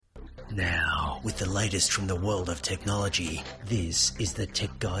Now, with the latest from the world of technology, this is the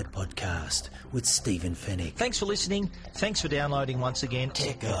Tech Guide Podcast with Stephen Fennick. Thanks for listening. Thanks for downloading once again.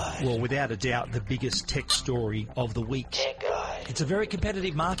 Tech Guide. Well, without a doubt, the biggest tech story of the week. Tech Guide. It's a very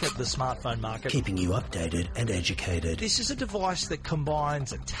competitive market, the smartphone market. Keeping you updated and educated. This is a device that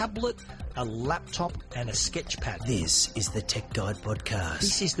combines a tablet, a laptop, and a sketchpad. This is the Tech Guide Podcast.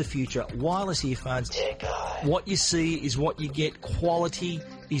 This is the future. Wireless earphones. Tech Guide. What you see is what you get. Quality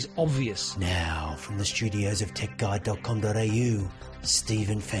is obvious. Now, from the studios of techguide.com.au,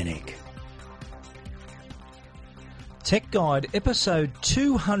 Stephen Fennick. Tech Guide, episode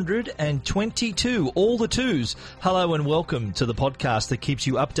 222, all the twos. Hello and welcome to the podcast that keeps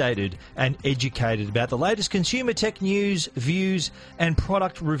you updated and educated about the latest consumer tech news, views, and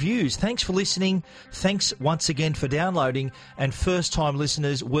product reviews. Thanks for listening. Thanks once again for downloading. And first-time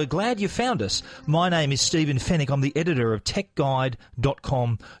listeners, we're glad you found us. My name is Stephen Fennick. I'm the editor of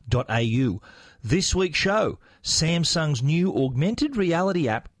techguide.com.au. This week's show, Samsung's new augmented reality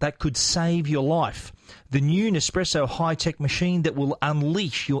app that could save your life. The new Nespresso high-tech machine that will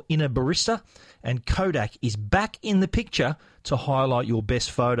unleash your inner barista, and Kodak is back in the picture to highlight your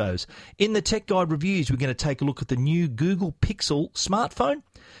best photos. In the Tech Guide reviews, we're going to take a look at the new Google Pixel smartphone,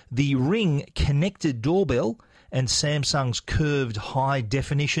 the Ring connected doorbell, and Samsung's curved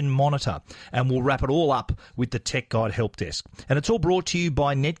high-definition monitor. And we'll wrap it all up with the Tech Guide Help Desk. And it's all brought to you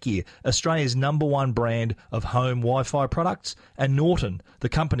by Netgear, Australia's #1 brand of home Wi-Fi products, and Norton, the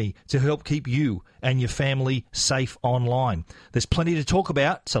company to help keep you and your family safe online. There's plenty to talk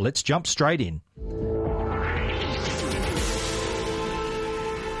about, so let's jump straight in.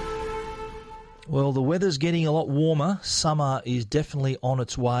 Well, the weather's getting a lot warmer. Summer is definitely on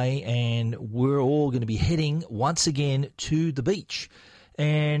its way, and we're all going to be heading once again to the beach.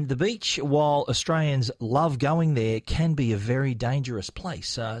 And the beach, while Australians love going there, can be a very dangerous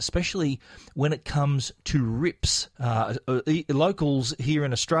place, especially when it comes to rips. Locals here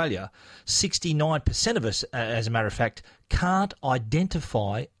in Australia, 69% of us, as a matter of fact, can't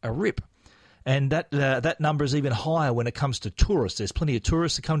identify a rip. And that number is even higher when it comes to tourists. There's plenty of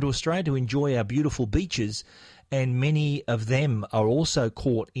tourists that come to Australia to enjoy our beautiful beaches, and many of them are also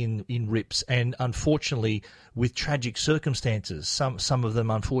caught in rips, and unfortunately with tragic circumstances. Some of them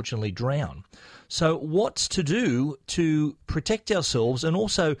unfortunately drown. So what's to do to protect ourselves and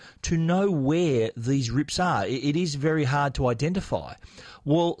also to know where these rips are? It is very hard to identify.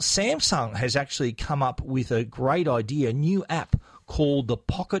 Well, Samsung has actually come up with a great idea, a new app called the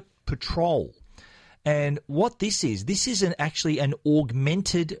Pocket Patrol. And what this is actually an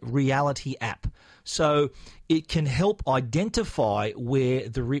augmented reality app. So it can help identify where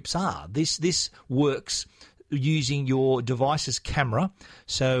the rips are. This works using your device's camera.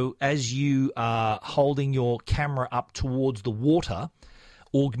 So as you are holding your camera up towards the water,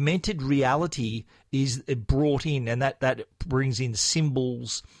 augmented reality is brought in, and that brings in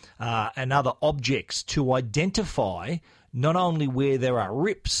symbols and other objects to identify not only where there are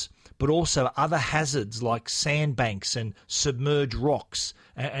rips, but also other hazards like sandbanks and submerged rocks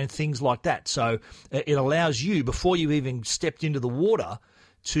and things like that. So it allows you, before you even stepped into the water,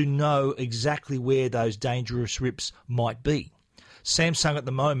 to know exactly where those dangerous rips might be. Samsung at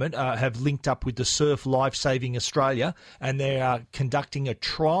the moment have linked up with the Surf Lifesaving Australia, and they are conducting a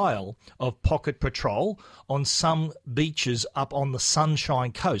trial of Pocket Patrol on some beaches up on the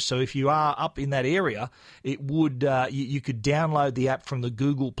Sunshine Coast. So if you are up in that area, it would you could download the app from the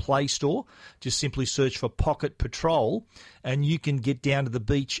Google Play Store. Just simply search for Pocket Patrol, and you can get down to the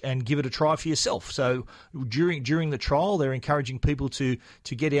beach and give it a try for yourself. So during the trial, they're encouraging people to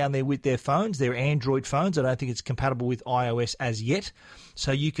get down there with their phones, their Android phones. I don't think it's compatible with iOS as yet.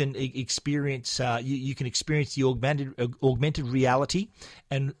 So you can experience the augmented reality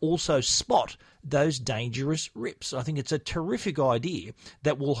and also spot those dangerous rips. I think it's a terrific idea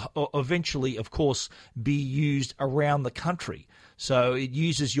that will eventually, of course, be used around the country. So it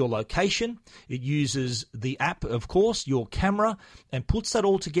uses your location, it uses the app, of course, your camera, and puts that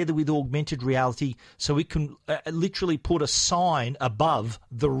all together with augmented reality, so it can literally put a sign above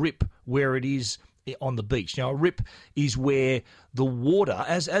the rip where it is on the beach. Now, a rip is where the water,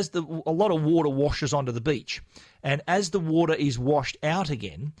 a lot of water washes onto the beach, and as the water is washed out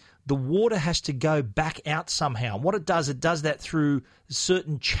again, the water has to go back out somehow. And what it does that through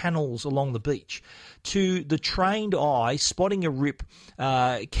certain channels along the beach. To the trained eye, spotting a rip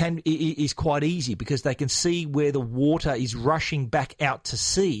is quite easy because they can see where the water is rushing back out to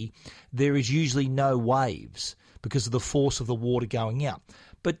sea. There is usually no waves because of the force of the water going out.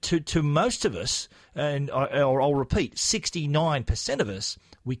 But to most of us, and I'll repeat, 69% of us,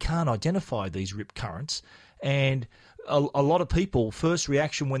 we can't identify these rip currents. And a lot of people, first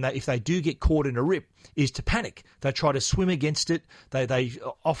reaction if they do get caught in a rip is to panic. They try to swim against it. They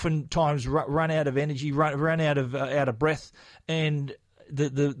oftentimes run out of energy, run out of breath, and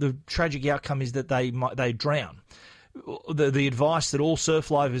the tragic outcome is that they drown. The advice that all surf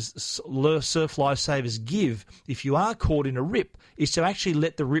lifesavers give, if you are caught in a rip, is to actually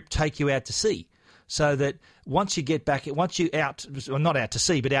let the rip take you out to sea. So that once you're out, well, not out to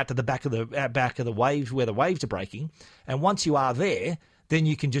sea, but out to the back of the waves where the waves are breaking, and once you are there, then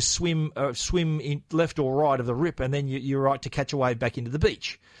you can just swim in left or right of the rip, and then you're right to catch a wave back into the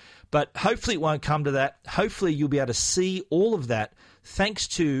beach. But hopefully it won't come to that. Hopefully you'll be able to see all of that thanks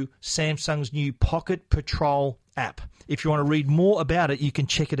to Samsung's new Pocket Patrol app. If you want to read more about it, you can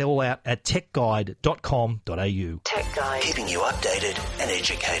check it all out at techguide.com.au. Tech Guide, keeping you updated and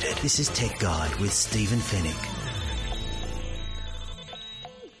educated. This is Tech Guide with Stephen Fennick.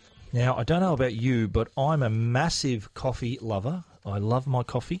 Now, I don't know about you, but I'm a massive coffee lover. I love my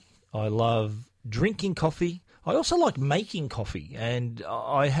coffee. I love drinking coffee. I also like making coffee, and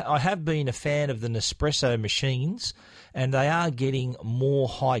I have been a fan of the Nespresso machines, and they are getting more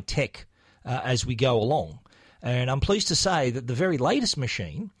high-tech as we go along. And I'm pleased to say that the very latest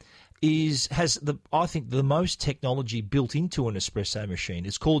machine has I think the most technology built into an espresso machine.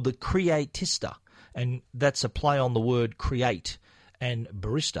 It's called the Creatista, and that's a play on the word create and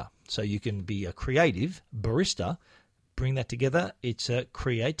barista. So you can be a creative barista, bring that together, it's a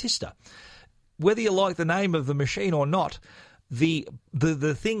Creatista. Whether you like the name of the machine or not, the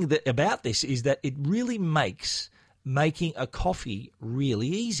thing about this is that it really makes making a coffee really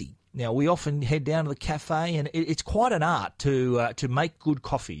easy. Now, we often head down to the cafe, and it's quite an art to make good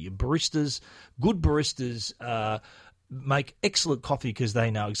coffee. Good baristas make excellent coffee because they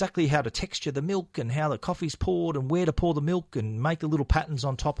know exactly how to texture the milk and how the coffee's poured and where to pour the milk and make the little patterns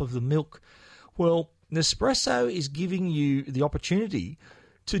on top of the milk. Well, Nespresso is giving you the opportunity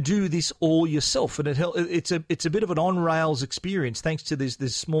to do this all yourself, and it's a bit of an on-rails experience thanks to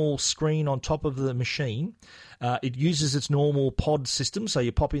this small screen on top of the machine. It uses its normal pod system, so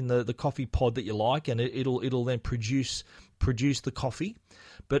you pop in the coffee pod that you like, and it'll then produce the coffee.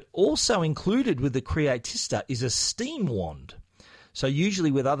 But also included with the Creatista is a steam wand. So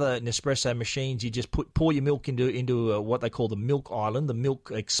usually with other Nespresso machines, you just pour your milk into what they call the milk island, the milk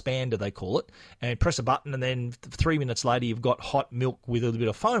expander they call it, and press a button, and then 3 minutes later you've got hot milk with a little bit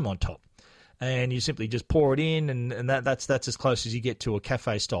of foam on top. And you simply just pour it in, and that's as close as you get to a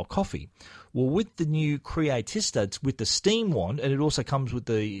cafe-style coffee. Well, with the new Creatista, it's with the steam wand, and it also comes with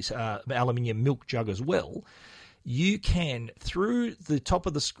the aluminium milk jug as well, you can, through the top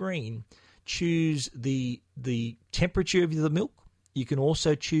of the screen, choose the temperature of the milk. You can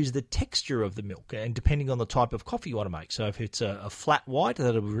also choose the texture of the milk, and depending on the type of coffee you want to make. So if it's a flat white,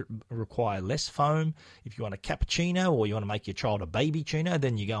 that'll require less foam. If you want a cappuccino or you want to make your child a baby chino,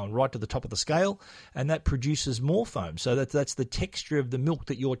 then you're going right to the top of the scale, and that produces more foam. So that's the texture of the milk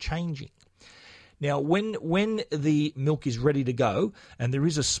that you're changing. Now, when the milk is ready to go, and there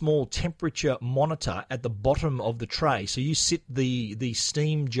is a small temperature monitor at the bottom of the tray, so you sit the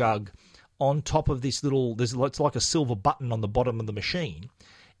steam jug on top of this it's like a silver button on the bottom of the machine.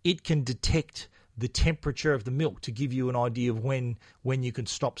 It can detect the temperature of the milk to give you an idea of when you can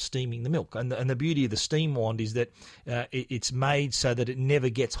stop steaming the milk. And the beauty of the steam wand is that it's made so that it never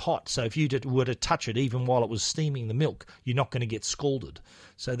gets hot. So if you were to touch it even while it was steaming the milk, you're not going to get scalded.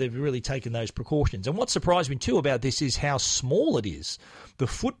 So they've really taken those precautions. And what surprised me too about this is how small it is. The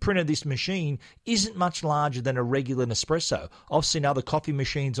footprint of this machine isn't much larger than a regular Nespresso. I've seen other coffee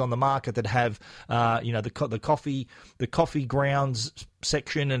machines on the market that have the coffee grounds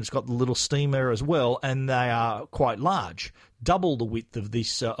section, and it's got the little steamer as well, and they are quite large, double the width of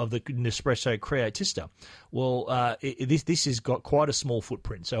this of the Nespresso Creatista. Well, this has got quite a small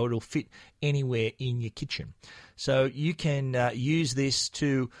footprint, so it'll fit anywhere in your kitchen. So you can use this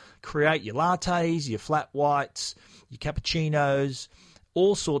to create your lattes, your flat whites, your cappuccinos,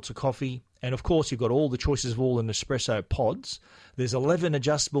 all sorts of coffee. And, of course, you've got all the choices of all the Nespresso pods. There's 11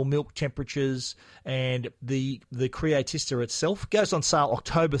 adjustable milk temperatures, and the Creatista itself goes on sale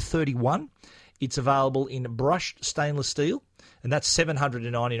October 31. It's available in brushed stainless steel, and that's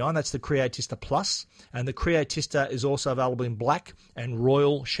 $799. That's the Creatista Plus. And the Creatista is also available in black and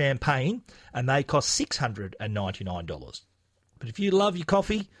royal champagne, and they cost $699. But if you love your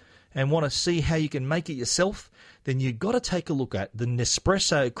coffee and want to see how you can make it yourself, then you've got to take a look at the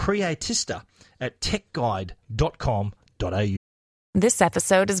Nespresso Creatista at techguide.com.au. This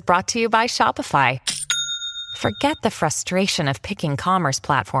episode is brought to you by Shopify. Forget the frustration of picking commerce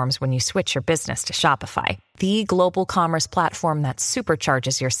platforms when you switch your business to Shopify, the global commerce platform that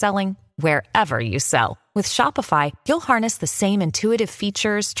supercharges your selling wherever you sell. With Shopify, you'll harness the same intuitive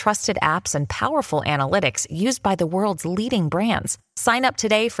features, trusted apps, and powerful analytics used by the world's leading brands. Sign up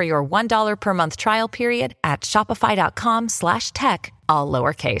today for your $1 per month trial period at shopify.com/tech, all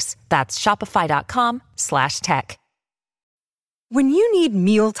lowercase. That's shopify.com/tech. When you need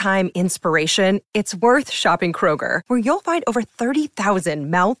mealtime inspiration, it's worth shopping Kroger, where you'll find over 30,000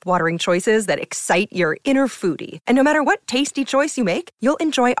 mouth-watering choices that excite your inner foodie. And no matter what tasty choice you make, you'll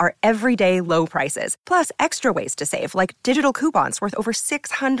enjoy our everyday low prices, plus extra ways to save, like digital coupons worth over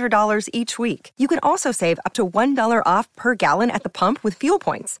 $600 each week. You can also save up to $1 off per gallon at the pump with fuel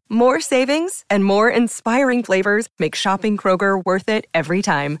points. More savings and more inspiring flavors make shopping Kroger worth it every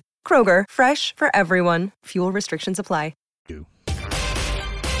time. Kroger, fresh for everyone. Fuel restrictions apply.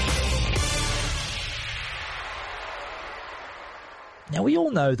 Now, we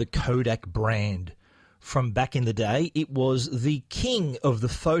all know the Kodak brand from back in the day. It was the king of the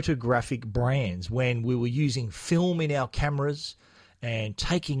photographic brands when we were using film in our cameras and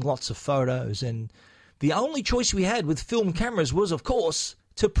taking lots of photos. And the only choice we had with film cameras was, of course,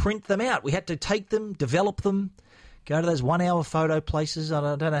 to print them out. We had to take them, develop them, go to those 1 hour photo places.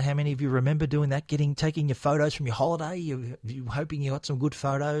 I don't know how many of you remember doing that, taking your photos from your holiday. You're hoping you got some good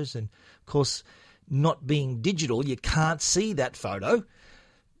photos. And, of course, not being digital, you can't see that photo.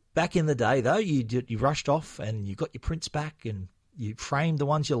 Back in the day, though, you rushed off and you got your prints back and you framed the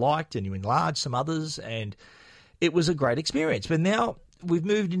ones you liked and you enlarged some others, and it was a great experience. But now we've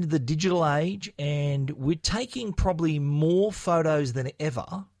moved into the digital age and we're taking probably more photos than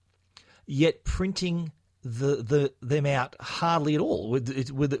ever, yet printing them out hardly at all.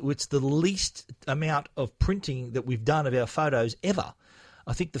 It's the least amount of printing that we've done of our photos ever.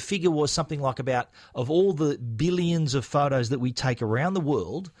 I think the figure was something like about, of all the billions of photos that we take around the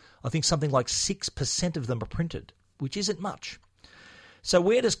world, I think something like 6% of them are printed, which isn't much. So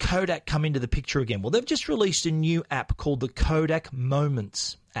where does Kodak come into the picture again? Well, they've just released a new app called the Kodak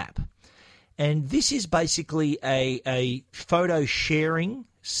Moments app. And this is basically a photo sharing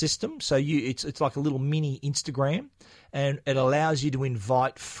system. So it's like a little mini Instagram, and it allows you to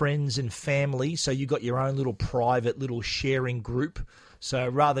invite friends and family. So you got your own little private little sharing group. So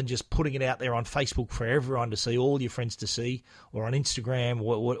rather than just putting it out there on Facebook for everyone to see, all your friends to see, or on Instagram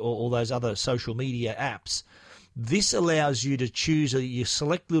or all those other social media apps, this allows you to choose your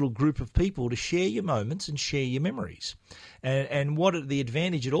select little group of people to share your moments and share your memories. And what the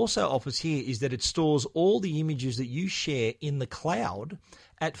advantage it also offers here is that it stores all the images that you share in the cloud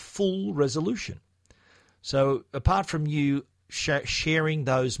at full resolution. So apart from you sharing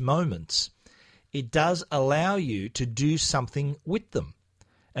those moments, it does allow you to do something with them.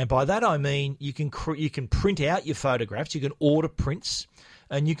 And by that I mean you can print out your photographs, you can order prints,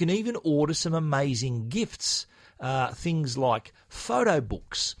 and you can even order some amazing gifts, things like photo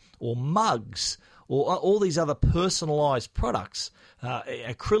books or mugs or all these other personalised products,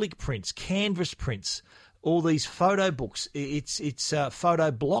 acrylic prints, canvas prints, all these photo books. It's photo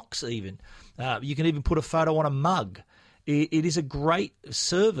blocks even. You can even put a photo on a mug. It is a great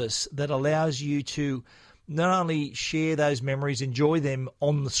service that allows you to not only share those memories, enjoy them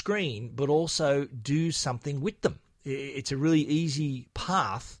on the screen, but also do something with them. It's a really easy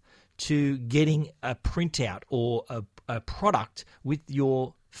path to getting a printout or a product with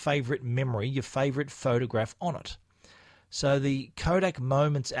your favourite memory, your favourite photograph on it. So the Kodak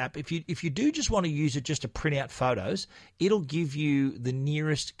Moments app, if you do just want to use it just to print out photos, it'll give you the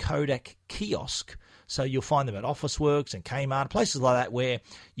nearest Kodak kiosk. So you'll find them at Officeworks and Kmart, places like that, where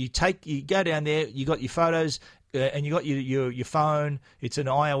you go down there, you got your photos, and you got your phone. It's an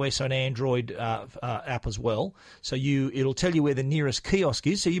iOS or an Android app as well. So it'll tell you where the nearest kiosk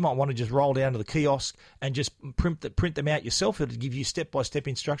is. So you might want to just roll down to the kiosk and just print them out yourself. It'll give you step-by-step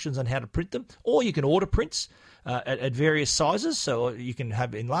instructions on how to print them. Or you can order prints at various sizes, so you can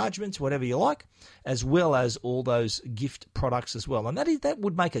have enlargements, whatever you like, as well as all those gift products as well. And that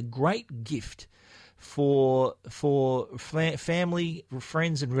would make a great gift for family,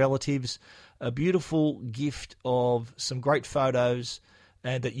 friends and relatives, a beautiful gift of some great photos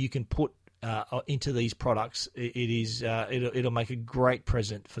and that you can put into these products. It'll make a great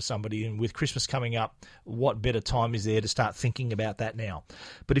present for somebody. And with Christmas coming up, what better time is there to start thinking about that now?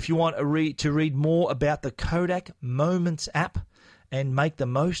 But if you want to read more about the Kodak Moments app and make the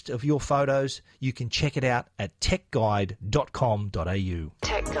most of your photos, you can check it out at techguide.com.au.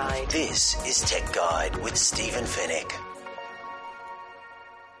 Tech Guide. This is Tech Guide with Stephen Fennick.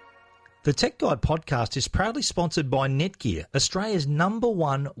 The Tech Guide podcast is proudly sponsored by Netgear, Australia's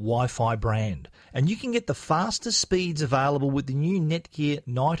 #1 Wi-Fi brand. And you can get the fastest speeds available with the new Netgear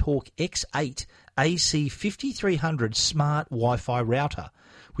Nighthawk X8 AC5300 smart Wi-Fi router.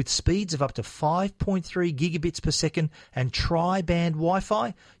 With speeds of up to 5.3 gigabits per second and tri-band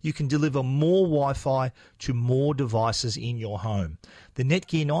Wi-Fi, you can deliver more Wi-Fi to more devices in your home. The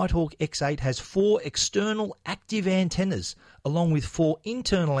Netgear Nighthawk X8 has 4 external active antennas, along with 4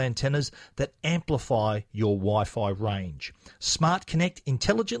 internal antennas that amplify your Wi-Fi range. Smart Connect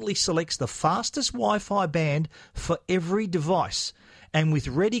intelligently selects the fastest Wi-Fi band for every device. And with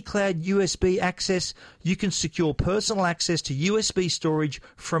ReadyCloud USB access, you can secure personal access to USB storage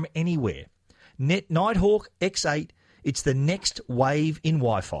from anywhere. Nighthawk X8, it's the next wave in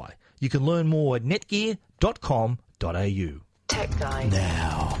Wi-Fi. You can learn more at netgear.com.au. Tech Guide.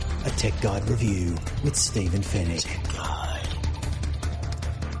 Now, a Tech Guide review with Stephen Fennick.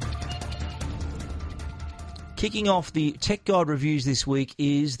 Kicking off the Tech Guide reviews this week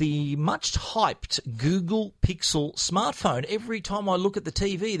is the much-hyped Google Pixel smartphone. Every time I look at the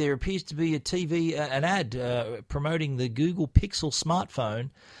TV, there appears to be an ad promoting the Google Pixel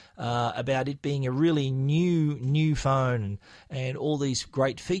smartphone, about it being a really new phone and all these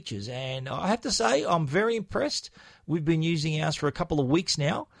great features. And I have to say, I'm very impressed. We've been using ours for a couple of weeks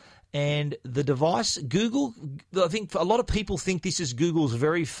now. And the device, Google, I think a lot of people think this is Google's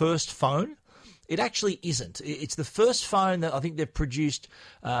very first phone. It actually isn't. It's the first phone that I think they've produced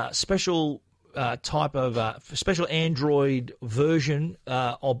special special Android version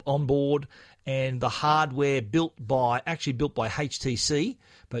on board, and the hardware built by HTC,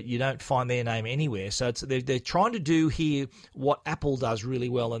 but you don't find their name anywhere. So they're trying to do here what Apple does really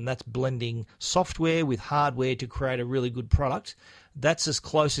well, and that's blending software with hardware to create a really good product. That's as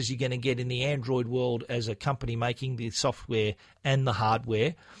close as you're going to get in the Android world as a company making the software and the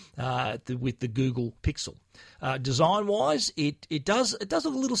hardware with the Google Pixel. Design-wise, it does look a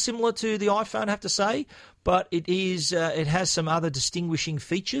little similar to the iPhone, I have to say, but it has some other distinguishing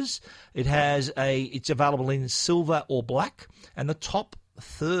features. It's available in silver or black, and the top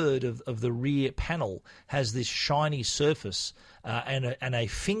third of the rear panel has this shiny surface and a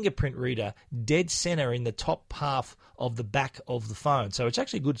fingerprint reader dead center in the top half of the back of the phone. So it's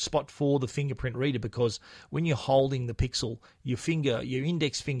actually a good spot for the fingerprint reader, because when you're holding the Pixel, your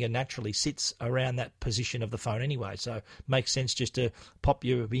index finger naturally sits around that position of the phone anyway. So it makes sense just to pop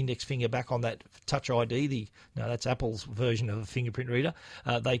your index finger back on that Touch ID. That's Apple's version of a fingerprint reader.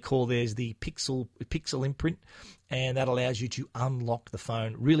 They call theirs the Pixel imprint, and that allows you to unlock the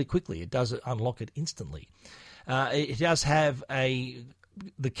phone really quickly. It does unlock it instantly. It does have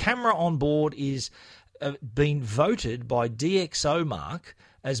the camera on board is been voted by DxOMark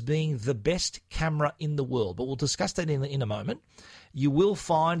as being the best camera in the world, but we'll discuss that in a moment. You will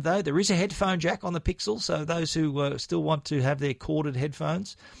find, though, there is a headphone jack on the Pixel, so those who still want to have their corded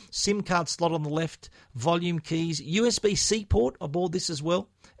headphones. SIM card slot on the left, volume keys, USB-C port aboard this as well,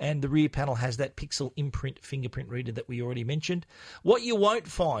 and the rear panel has that Pixel imprint fingerprint reader that we already mentioned. What you won't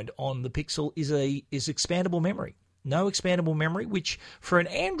find on the Pixel is expandable memory. No expandable memory, which for an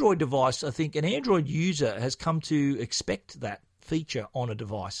Android device, I think an Android user has come to expect that feature on a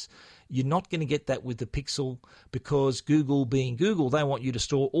device. You're not going to get that with the Pixel, because Google being Google, they want you to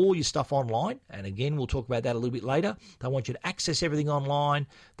store all your stuff online. And again, we'll talk about that a little bit later. They want you to access everything online.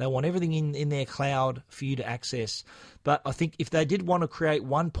 They want everything in their cloud for you to access. But I think if they did want to create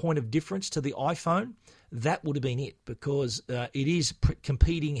one point of difference to the iPhone, that would have been it, because it is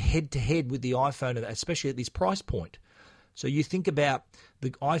competing head-to-head with the iPhone, especially at this price point. So you think about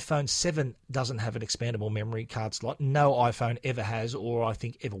the iPhone 7 doesn't have an expandable memory card slot. No iPhone ever has, or I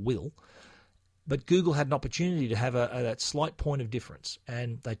think ever will. But Google had an opportunity to have that slight point of difference,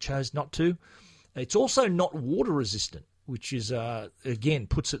 and they chose not to. It's also not water resistant, which is, again,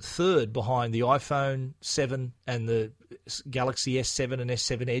 puts it third behind the iPhone 7 and the Galaxy S7 and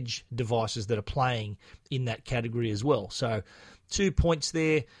S7 Edge devices that are playing in that category as well. So 2 points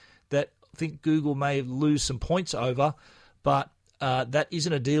there that I think Google may lose some points over, but that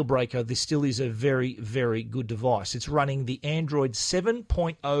isn't a deal breaker. This still is a very, very good device. It's running the Android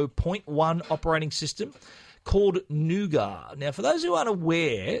 7.0.1 operating system called Nougat. Now, for those who aren't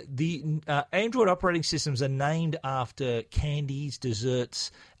aware, the Android operating systems are named after candies,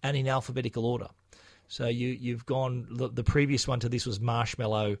 desserts, and in alphabetical order. So you've gone, the previous one to this was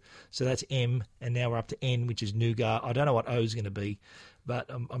Marshmallow, so that's M, and now we're up to N, which is Nougat. I don't know what O is going to be, but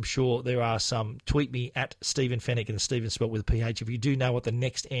I'm sure there are some. Tweet me at Stephen Fennick, and Stephen spelled with a PH, if you do know what the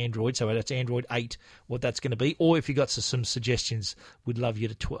next Android, so that's Android 8, what that's going to be, or if you've got some suggestions, I'd love you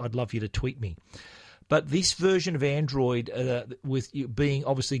to tweet me. But this version of Android, with being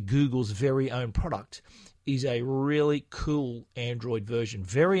obviously Google's very own product, is a really cool Android version.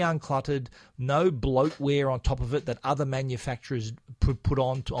 Very uncluttered, no bloatware on top of it that other manufacturers put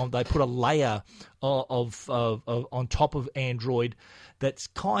on. They put a layer of on top of Android that's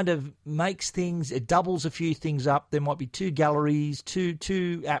kind of makes things, it doubles a few things up. There might be 2 galleries, two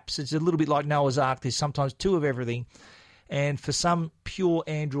apps. It's a little bit like Noah's Ark. There's sometimes 2 of everything. And for some pure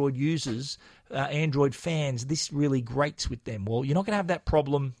Android users, Android fans, this really grates with them. Well, you're not going to have that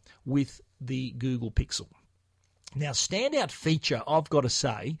problem with the Google Pixel. Now, standout feature, I've got to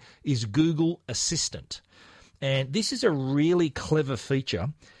say, is Google Assistant. And this is a really clever feature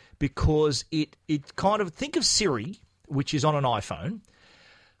because it kind of, think of Siri, which is on an iPhone,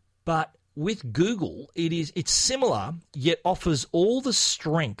 but with Google, it's similar, yet offers all the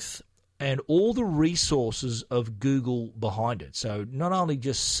strength and all the resources of Google behind it. So not only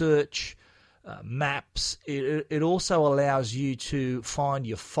just search, maps, it also allows you to find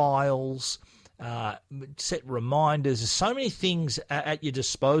your files, set reminders. There's so many things at your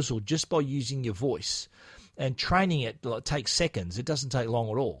disposal just by using your voice. And training it takes seconds. It doesn't take long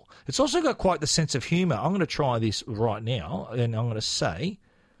at all. It's also got quite the sense of humour. I'm going to try this right now, and I'm going to say,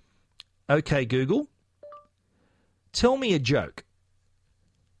 "Okay, Google, tell me a joke."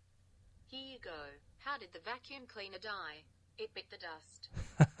 Here you go. How did the vacuum cleaner die? It bit the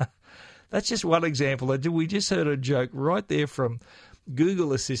dust. That's just one example. We just heard a joke right there from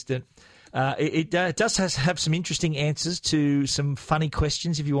Google Assistant. It does have some interesting answers to some funny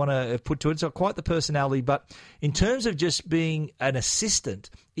questions if you want to put to it. It's not quite the personality, but in terms of just being an assistant,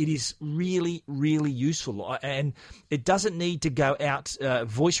 it is really, really useful. And it doesn't need to go out.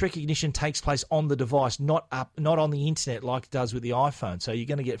 Voice recognition takes place on the device, not on the internet like it does with the iPhone. So you're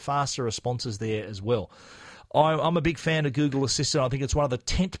going to get faster responses there as well. I'm a big fan of Google Assistant. I think it's one of the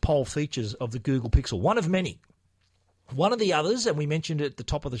tentpole features of the Google Pixel, one of many. One of the others, and we mentioned it at the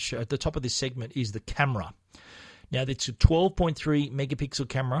top of the show, at the top of this segment, is the camera. Now, it's a 12.3 megapixel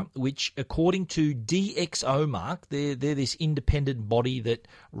camera, which, according to DxOMark, they're this independent body that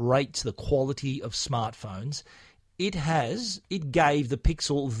rates the quality of smartphones. It gave the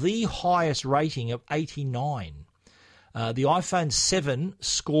Pixel the highest rating of 89. The iPhone 7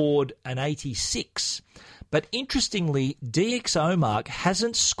 scored an 86. But interestingly, DxOMark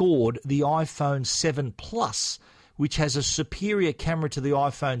hasn't scored the iPhone 7 Plus, which has a superior camera to the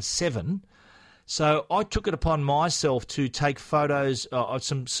iPhone 7. So I took it upon myself to take photos of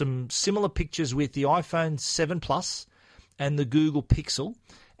some similar pictures with the iPhone 7 Plus and the Google Pixel.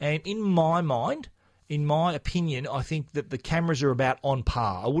 And in my mind, in my opinion, I think that the cameras are about on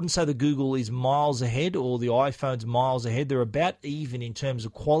par. I wouldn't say the Google is miles ahead or the iPhone's miles ahead. They're about even in terms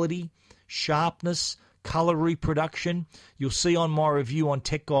of quality, sharpness, color reproduction. You'll see on my review on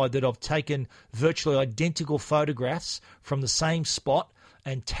Tech Guide that I've taken virtually identical photographs from the same spot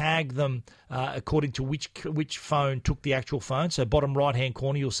and tagged them according to which phone took the actual phone. So bottom right-hand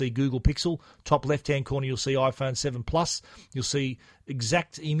corner, you'll see Google Pixel. Top left-hand corner, you'll see iPhone 7 Plus. You'll see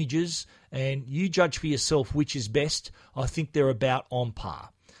exact images, and you judge for yourself which is best. I think they're about on par.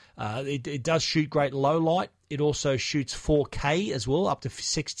 It does shoot great low light. It also shoots 4K as well, up to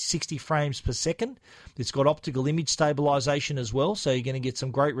 60 frames per second. It's got optical image stabilization as well, so you're going to get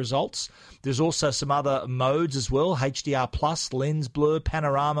some great results. There's also some other modes as well, HDR+, lens blur,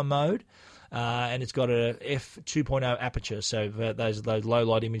 panorama mode, and it's got a f2.0 aperture, so those low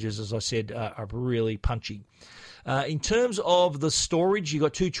light images, as I said, are really punchy. In terms of the storage, you've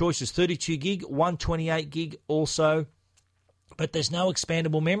got 2 choices, 32 gig, 128 gig also, but there's no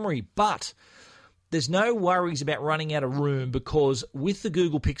expandable memory. But there's no worries about running out of room because with the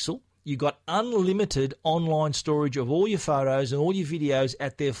Google Pixel, you've got unlimited online storage of all your photos and all your videos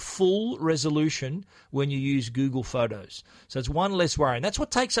at their full resolution when you use Google Photos. So it's one less worry. And that's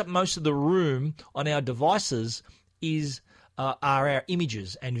what takes up most of the room on our devices are our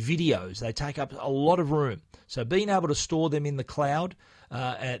images and videos. They take up a lot of room. So being able to store them in the cloud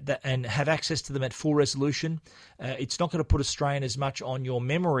and have access to them at full resolution, it's not going to put a strain as much on your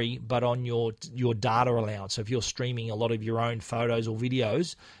memory, but on your data allowance. So if you're streaming a lot of your own photos or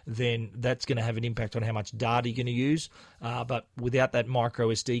videos, then that's going to have an impact on how much data you're going to use. But without that micro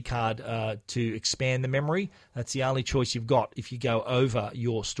SD card to expand the memory, that's the only choice you've got if you go over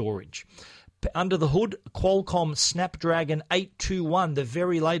your storage. Under the hood, Qualcomm Snapdragon 821, the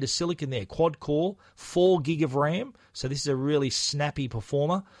very latest silicon there, quad-core, 4 gig of RAM. So this is a really snappy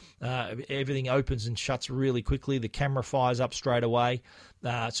performer. Everything opens and shuts really quickly. The camera fires up straight away.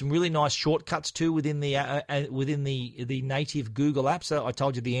 Some really nice shortcuts too within the native Google apps. So I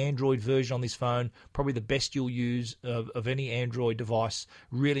told you the Android version on this phone, probably the best you'll use of any Android device.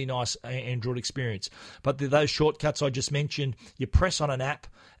 Really nice Android experience. But those shortcuts I just mentioned, you press on an app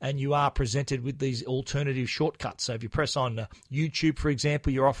and you are presented with these alternative shortcuts. So if you press on YouTube, for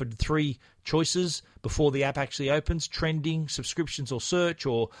example, you're offered 3 choices before the app actually opens: trending, subscriptions, or search,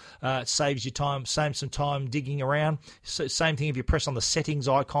 or it saves you time, saves some time digging around. So same thing if you press on the settings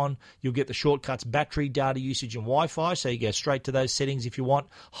icon, you'll get the shortcuts battery, data usage, and Wi-Fi, so you go straight to those settings if you want.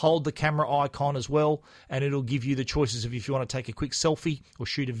 Hold the camera icon as well, and it'll give you the choices of if you want to take a quick selfie or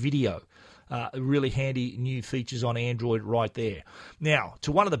shoot a video. Really handy new features on Android right there. Now,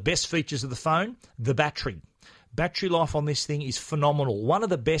 to one of the best features of the phone, the battery. Battery life on this thing is phenomenal. One of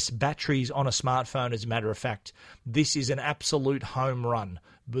the best batteries on a smartphone, as a matter of fact. This is an absolute home run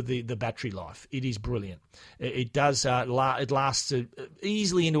with the battery life. It is brilliant. It does it lasts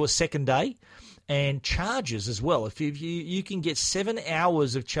easily into a second day, and charges as well. If you can get 7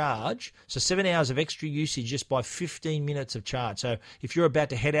 hours of charge, so 7 hours of extra usage just by 15 minutes of charge. So if you're about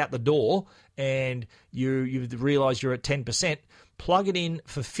to head out the door and you realise you're at 10%, plug it in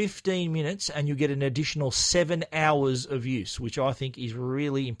for 15 minutes and you get an additional 7 hours of use, which I think is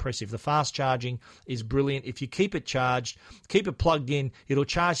really impressive. The fast charging is brilliant. If you keep it charged, keep it plugged in, it'll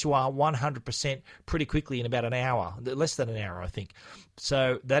charge to 100% pretty quickly in about an hour, less than an hour, I think.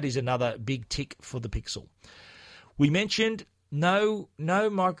 So that is another big tick for the Pixel. We mentioned no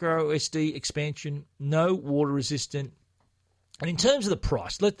micro SD expansion, no water resistant. And in terms of the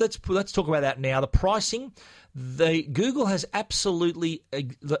price, let's talk about that now. The pricing, Google has absolutely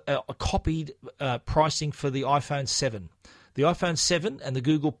copied pricing for the iPhone 7. The iPhone 7 and the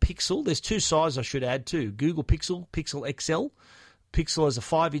Google Pixel, there's 2 sizes I should add too. Google Pixel, Pixel XL. Pixel has a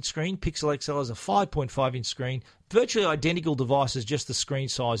 5-inch screen, Pixel XL has a 5.5-inch screen. Virtually identical devices, just the screen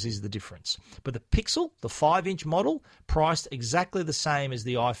size is the difference. But the Pixel, the 5-inch model, priced exactly the same as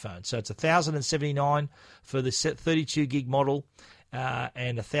the iPhone. So it's $1,079 for the 32 gig model,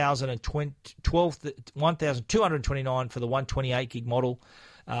 and $1,229 for the 128 gig model,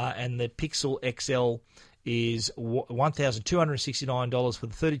 and the Pixel XL is $1,269 for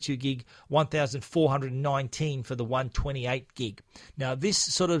the 32 gig, $1,419 for the 128 gig. Now,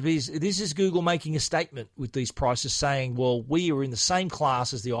 this is Google making a statement with these prices, saying, well, we are in the same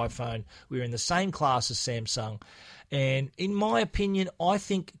class as the iPhone, we're in the same class as Samsung. And in my opinion, I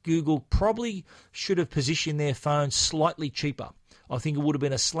think Google probably should have positioned their phone slightly cheaper. I think it would have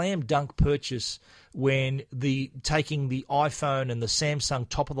been a slam dunk purchase when taking the iPhone and the Samsung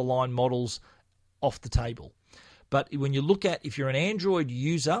top-of-the-line models off the table. But when you look at, if you're an Android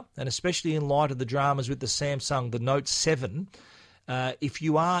user, and especially in light of the dramas with the Samsung, the Note 7, if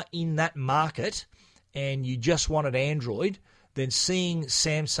you are in that market and you just wanted Android, then seeing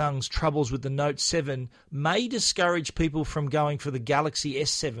Samsung's troubles with the Note 7 may discourage people from going for the Galaxy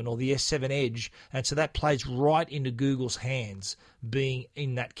S7 or the S7 Edge, and so that plays right into Google's hands being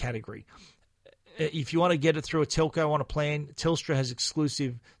in that category. If you want to get it through a telco on a plan, Telstra has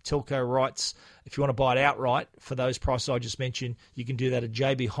exclusive telco rights. If you want to buy it outright for those prices I just mentioned, you can do that at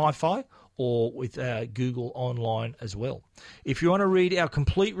JB Hi-Fi or with Google Online as well. If you want to read our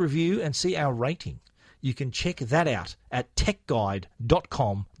complete review and see our rating, you can check that out at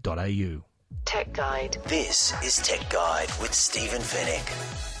techguide.com.au. Tech Guide. This is Tech Guide with Stephen Fennick.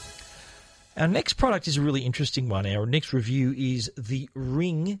 Our next product is a really interesting one. Our next review is the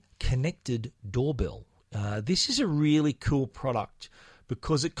Ring Connected Doorbell. This is a really cool product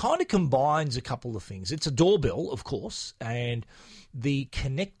because it kind of combines a couple of things. It's a doorbell, of course, and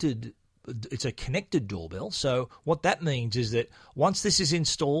it's a connected doorbell. So what that means is that once this is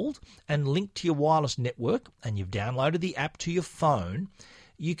installed and linked to your wireless network and you've downloaded the app to your phone,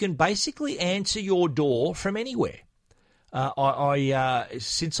 you can basically answer your door from anywhere.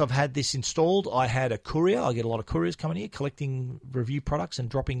 Since I've had this installed, I had a courier. I get a lot of couriers coming here collecting review products and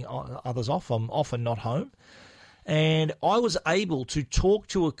dropping others off. I'm often not home. And I was able to talk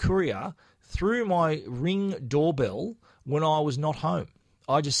to a courier through my Ring doorbell when I was not home.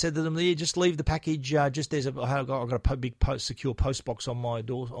 I just said to them, "Yeah, just leave the package. I've got a big secure post box on my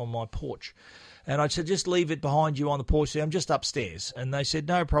door, on my porch." And I said, "Just leave it behind you on the porch. I'm just upstairs." And they said,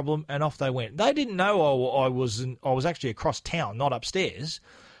 "No problem." And off they went. They didn't know I was actually across town, not upstairs.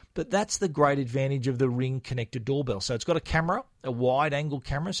 But that's the great advantage of the Ring Connected Doorbell. So it's got a camera, a wide-angle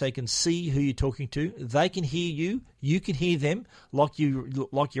camera, so you can see who you're talking to. They can hear you. You can hear them like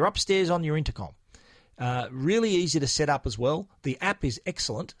you're upstairs on your intercom. Really easy to set up as well. The app is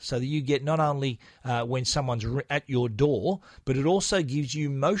excellent, so that you get not only when someone's at your door, but it also gives you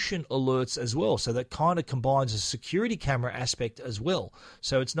motion alerts as well. So that kind of combines a security camera aspect as well.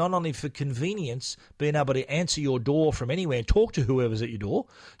 So it's not only for convenience, being able to answer your door from anywhere and talk to whoever's at your door.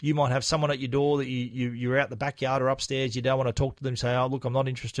 You might have someone at your door that you're out the backyard or upstairs. You don't want to talk to them. Say, oh, look, I'm not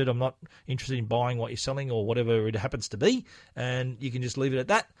interested in buying what you're selling or whatever it happens to be. And you can just leave it at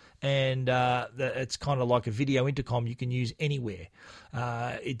that. And it's kind of like a video intercom you can use anywhere.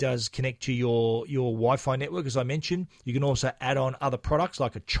 It does connect to your Wi-Fi network, as I mentioned. You can also add on other products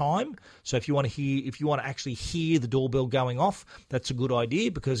like a chime. So if you want to actually hear the doorbell going off, that's a good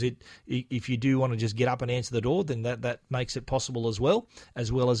idea, because if you do want to just get up and answer the door, then that makes it possible as well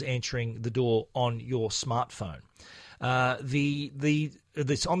as answering the door on your smartphone.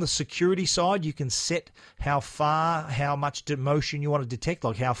 This on the security side, you can set how much motion you want to detect,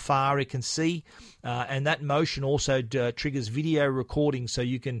 like how far it can see, and that motion also triggers video recording, so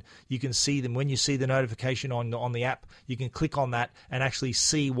you can see them when you see the notification on the app. You can click on that and actually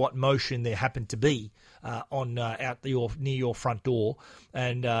see what motion there happened to be near your front door,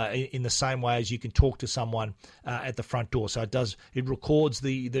 and in the same way as you can talk to someone at the front door. So it records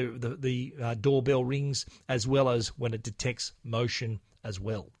the doorbell rings as well as when it detects motion as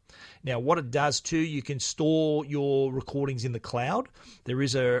well. Now, what it does too, you can store your recordings in the cloud. There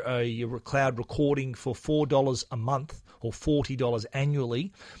is a cloud recording for $4 a month or $40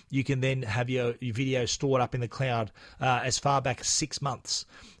 annually. You can then have your video stored up in the cloud as far back as 6 months,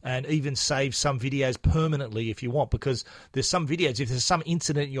 and even save some videos permanently if you want, because there's some videos, if there's some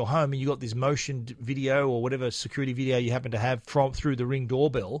incident in your home and you got this motion video or whatever security video you happen to have through the Ring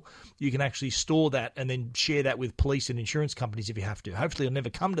doorbell, you can actually store that and then share that with police and insurance companies if you have to. Hopefully it'll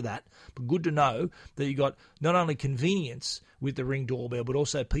never come to that, but good to know that you got not only convenience with the Ring doorbell, but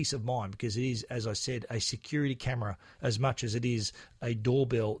also peace of mind, because it is, as I said, a security camera as much as it is a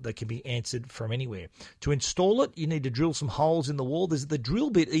doorbell that can be answered from anywhere. To install it, you need to drill some holes in the wall. The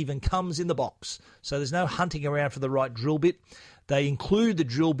drill bit even comes in the box, so there's no hunting around for the right drill bit. They include the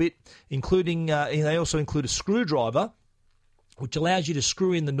drill bit, they also include a screwdriver, which allows you to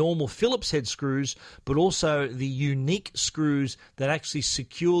screw in the normal Phillips head screws, but also the unique screws that actually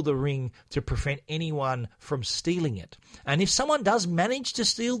secure the Ring to prevent anyone from stealing it. And if someone does manage to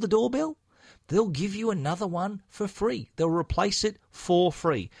steal the doorbell, they'll give you another one for free. They'll replace it for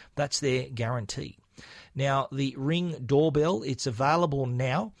free. That's their guarantee. Now, the Ring doorbell, it's available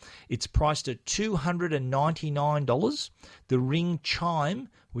now. It's priced at $299. The Ring chime,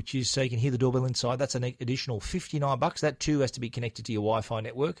 which is so you can hear the doorbell inside, that's an additional $59. That too has to be connected to your Wi-Fi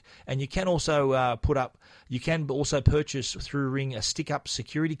network. And you can also purchase through Ring a stick-up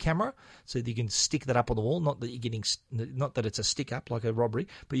security camera, so that you can stick that up on the wall. Not that it's a stick-up like a robbery,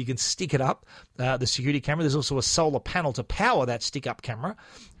 but you can stick it up, the security camera. There's also a solar panel to power that stick-up camera,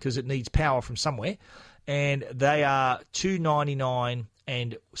 because it needs power from somewhere. And they are $299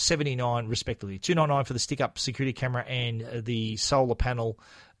 and $79 respectively. $299 for the stick-up security camera, and the solar panel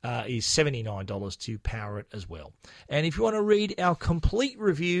is $79 to power it as well. And if you want to read our complete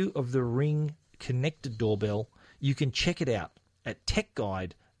review of the Ring connected doorbell, you can check it out at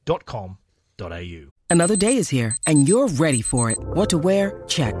techguide.com.au. Another day is here, and you're ready for it. What to wear?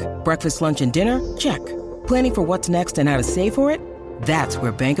 Check. Breakfast, lunch, and dinner? Check. Planning for what's next and how to save for it? That's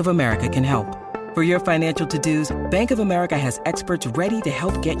where Bank of America can help. For your financial to-dos, Bank of America has experts ready to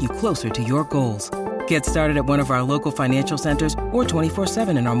help get you closer to your goals. Get started at one of our local financial centers or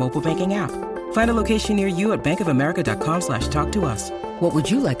 24/7 in our mobile banking app. Find a location near you at bankofamerica.com/talktous. What would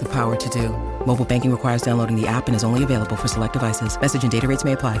you like the power to do? Mobile banking requires downloading the app and is only available for select devices. Message and data rates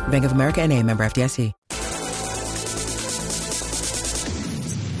may apply. Bank of America NA, member FDIC.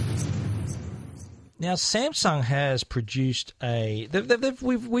 Now, Samsung has produced we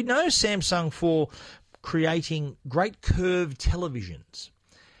know Samsung for creating great curved televisions.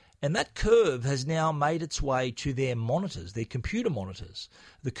 And that curve has now made its way to their monitors, their computer monitors.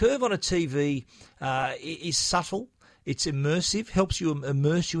 The curve on a TV is subtle. It's immersive, helps you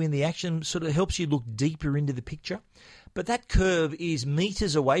immerse you in the action, sort of helps you look deeper into the picture. But that curve is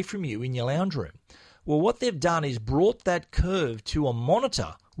meters away from you in your lounge room. Well, what they've done is brought that curve to a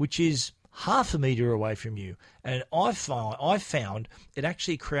monitor, which is half a meter away from you, and I found it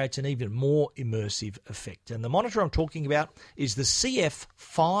actually creates an even more immersive effect. And the monitor I'm talking about is the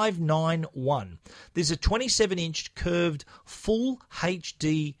CF591. This is a 27-inch curved full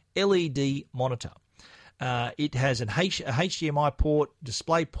HD LED monitor. It has a HDMI port,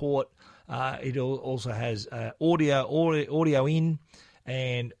 display port. It also has audio in,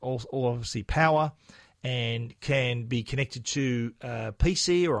 and also obviously power. and can be connected to a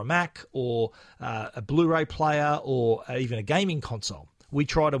PC or a Mac or a Blu-ray player or even a gaming console. We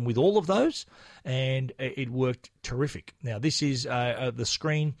tried them with all of those, and it worked terrific. Now, this is the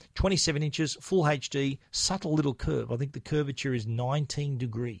screen, 27 inches, full HD, subtle little curve. I think the curvature is 19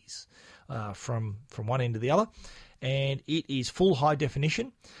 degrees from one end to the other, and it is full high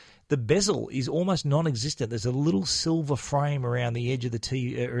definition. The bezel is almost non-existent. There's a little silver frame around the edge of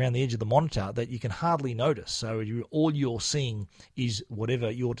the monitor that you can hardly notice. So all you're seeing is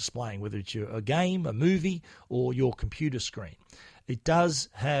whatever you're displaying, whether it's a game, a movie, or your computer screen. It does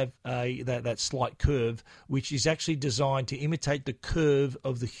have that slight curve, which is actually designed to imitate the curve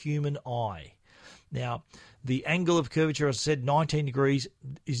of the human eye. Now, the angle of curvature, as I said, 19 degrees,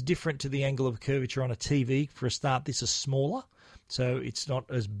 is different to the angle of curvature on a TV. For a start, this is smaller, so it's not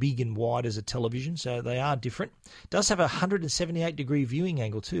as big and wide as a television, so they are different. It does have a 178-degree viewing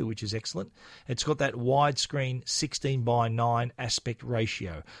angle too, which is excellent. It's got that widescreen 16:9 aspect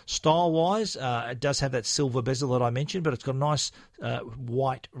ratio. Style-wise, it does have that silver bezel that I mentioned, but it's got a nice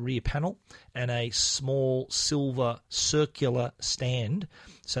white rear panel and a small silver circular stand,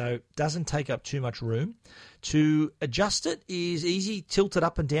 so it doesn't take up too much room. To adjust it is easy. Tilt it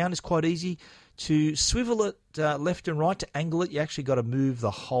up and down is quite easy. To swivel it left and right, to angle it, you actually got to move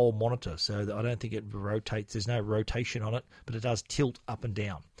the whole monitor. So I don't think it rotates. There's no rotation on it, but it does tilt up and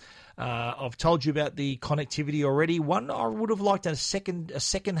down. I've told you about the connectivity already. One, I would have liked a second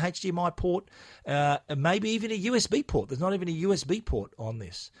HDMI port, maybe even a USB port. There's not even a USB port on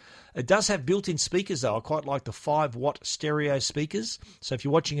this. It does have built-in speakers, though. I quite like the 5-watt stereo speakers. So if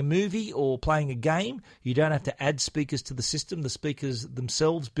you're watching a movie or playing a game, you don't have to add speakers to the system. The speakers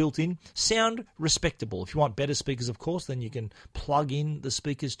themselves, built in, sound respectable. If you want better speakers, of course, then you can plug in the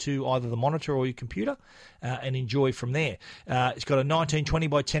speakers to either the monitor or your computer and enjoy from there. It's got a 1920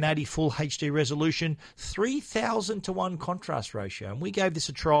 by 1080 full HD resolution, 3,000:1 contrast ratio. And we gave this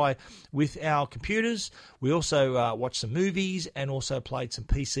a try with our computers. We also watched some movies and also played some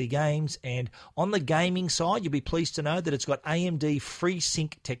PC games. And on the gaming side, you'll be pleased to know that it's got AMD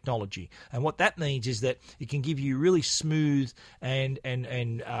FreeSync technology. And what that means is that it can give you really smooth and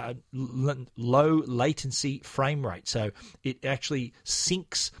low latency frame rate. So it actually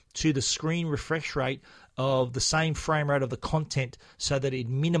syncs to the screen refresh rate of the same frame rate of the content so that it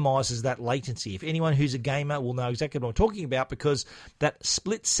minimizes that latency. If anyone who's a gamer will know exactly what I'm talking about, because that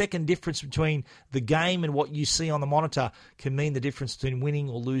split-second difference between the game and what you see on the monitor can mean the difference between winning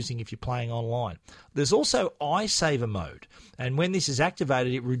or losing if you're playing online. There's also eye saver mode, and when this is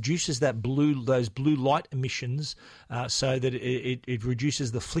activated, it reduces those blue light emissions so that it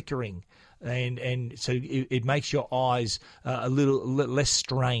reduces the flickering. And so it makes your eyes a little less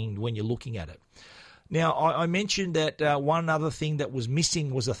strained when you're looking at it. Now, I mentioned that one other thing that was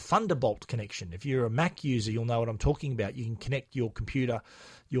missing was a Thunderbolt connection. If you're a Mac user, you'll know what I'm talking about. You can connect your computer,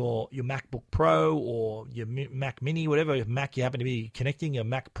 your MacBook Pro or your Mac Mini, whatever Mac you happen to be connecting, your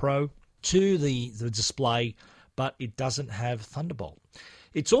Mac Pro, to the display, but it doesn't have Thunderbolt.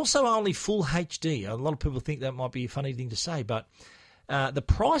 It's also only full HD. A lot of people think that might be a funny thing to say, but the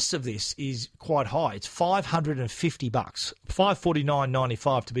price of this is quite high. It's $550,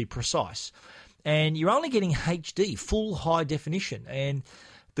 $549.95 to be precise. And you're only getting HD, full high definition. And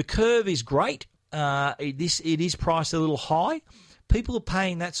the curve is great. It is priced a little high. People are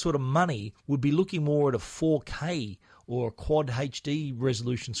paying that sort of money would be looking more at a 4K or a quad HD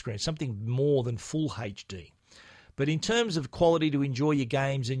resolution screen, something more than full HD. But in terms of quality to enjoy your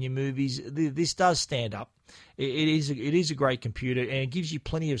games and your movies, this does stand up. It is a great computer, and it gives you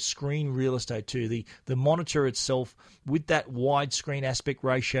plenty of screen real estate too. The monitor itself, with that widescreen aspect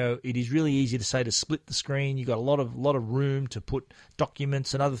ratio, it is really easy to say to split the screen. You've got a lot of room to put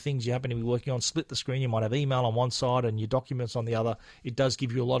documents and other things you happen to be working on. Split the screen. You might have email on one side and your documents on the other. It does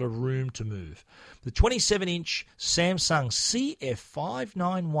give you a lot of room to move. The 27-inch Samsung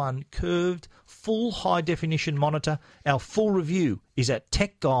CF591 curved full high-definition monitor. Our full review is at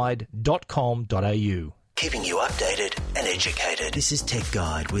techguide.com.au. Keeping you updated and educated. This is Tech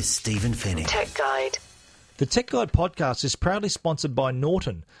Guide with Stephen Fennick. Tech Guide. The Tech Guide podcast is proudly sponsored by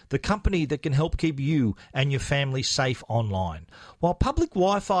Norton, the company that can help keep you and your family safe online. While public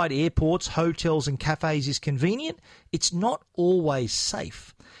Wi-Fi at airports, hotels and cafes is convenient, it's not always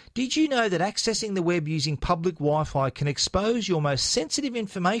safe. Did you know that accessing the web using public Wi-Fi can expose your most sensitive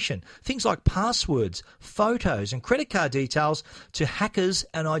information, things like passwords, photos and credit card details, to hackers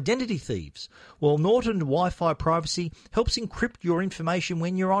and identity thieves? Well, Norton Wi-Fi Privacy helps encrypt your information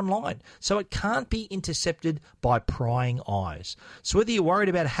when you're online, so it can't be intercepted by prying eyes. So whether you're worried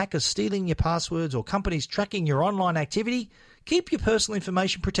about hackers stealing your passwords or companies tracking your online activity, Keep your personal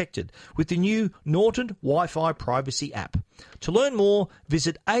information protected with the new Norton Wi-Fi Privacy app. To learn more,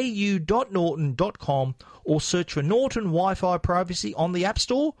 visit au.norton.com or search for Norton Wi-Fi Privacy on the App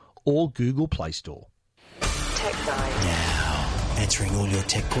Store or Google Play Store. Tech Guide. Now, answering all your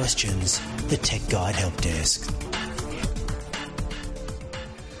tech questions, the Tech Guide Help Desk.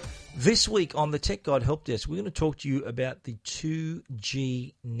 This week on the Tech Guide Help Desk, we're going to talk to you about the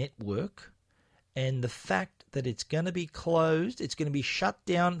 2G network and the fact that it's going to be closed, it's going to be shut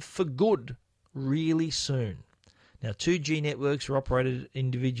down for good really soon. Now, 2G networks are operated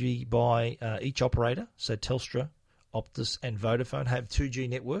individually by each operator, so Telstra, Optus and Vodafone have 2G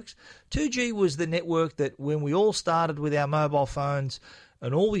networks. 2G was the network that when we all started with our mobile phones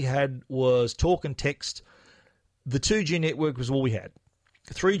and all we had was talk and text, the 2G network was all we had.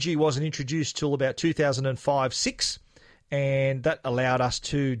 3G wasn't introduced till about 2005-06, and that allowed us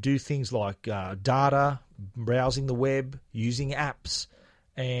to do things like data, browsing the web, using apps,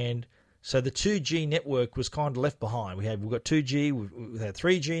 and so the 2G network was kind of left behind. We've got 2G, we've had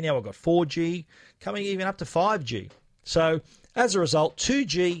 3G, now we've got 4G, coming even up to 5G. So as a result,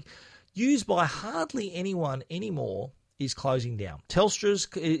 2G, used by hardly anyone anymore, is closing down. Telstra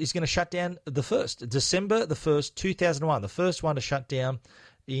is going to shut down December the 1st, 2001, the first one to shut down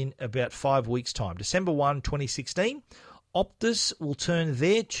in about 5 weeks' time. December 1, 2016. Optus will turn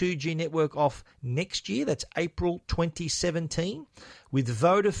their 2G network off next year. That's April 2017, with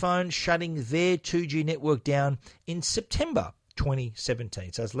Vodafone shutting their 2G network down in September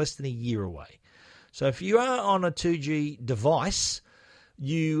 2017. So it's less than a year away. So if you are on a 2G device,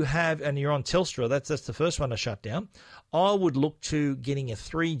 and you're on Telstra, that's the first one to shut down. I would look to getting a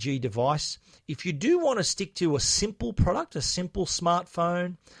 3G device. If you do want to stick to a simple product, a simple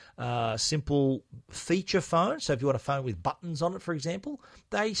smartphone, simple feature phone, so if you want a phone with buttons on it, for example,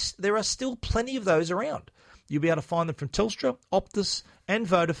 there are still plenty of those around. You'll be able to find them from Telstra, Optus and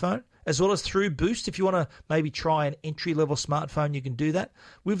Vodafone, as well as through Boost. If you want to maybe try an entry-level smartphone, you can do that.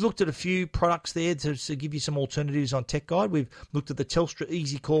 We've looked at a few products there to give you some alternatives on Tech Guide. We've looked at the Telstra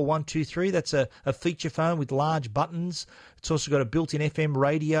EasyCall 123. That's a feature phone with large buttons. It's also got a built-in FM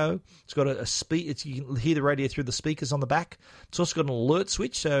radio. It's got you can hear the radio through the speakers on the back. It's also got an alert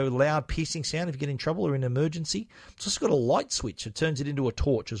switch, so loud piercing sound if you get in trouble or in an emergency. It's also got a light switch. It turns it into a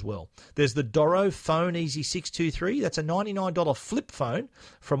torch as well. There's the Doro Phone Easy 623. That's a $99 flip phone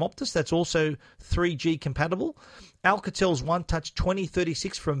from Optus. That's also 3G compatible. Alcatel's One Touch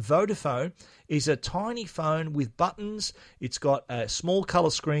 2036 from Vodafone is a tiny phone with buttons. It's got a small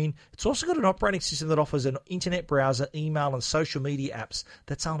colour screen. It's also got an operating system that offers an internet browser, email and social media apps.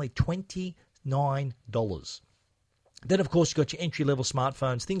 That's only $29. Then, of course, you've got your entry-level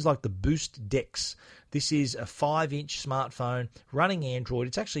smartphones, things like the Boost Dex. This is a 5-inch smartphone running Android.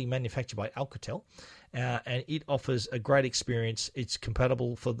 It's actually manufactured by Alcatel. And it offers a great experience. It's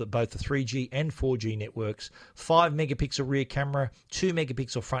compatible for both the 3G and 4G networks. 5-megapixel rear camera,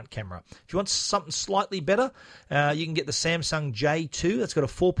 2-megapixel front camera. If you want something slightly better, you can get the Samsung J2. That's got a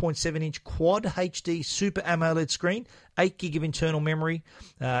 4.7-inch Quad HD Super AMOLED screen, 8 gig of internal memory.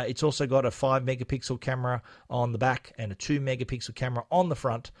 It's also got a 5-megapixel camera on the back and a 2-megapixel camera on the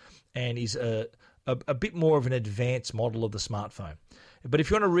front, and is a bit more of an advanced model of the smartphone. But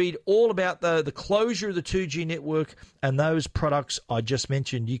if you want to read all about the closure of the 2G network and those products I just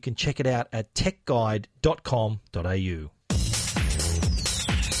mentioned, you can check it out at techguide.com.au.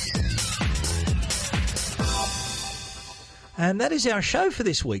 And that is our show for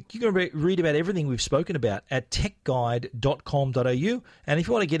this week. You can read about everything we've spoken about at techguide.com.au. And if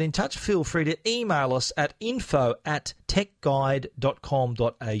you want to get in touch, feel free to email us at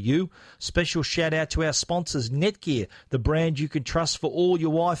info@techguide.com.au. Special shout out to our sponsors, Netgear, the brand you can trust for all your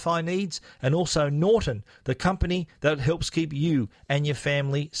Wi-Fi needs, and also Norton, the company that helps keep you and your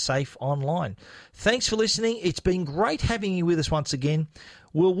family safe online. Thanks for listening. It's been great having you with us once again.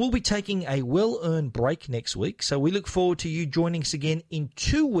 We'll be taking a well-earned break next week, so we look forward to you joining us again in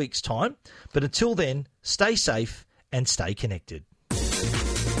 2 weeks' time. But until then, stay safe and stay connected.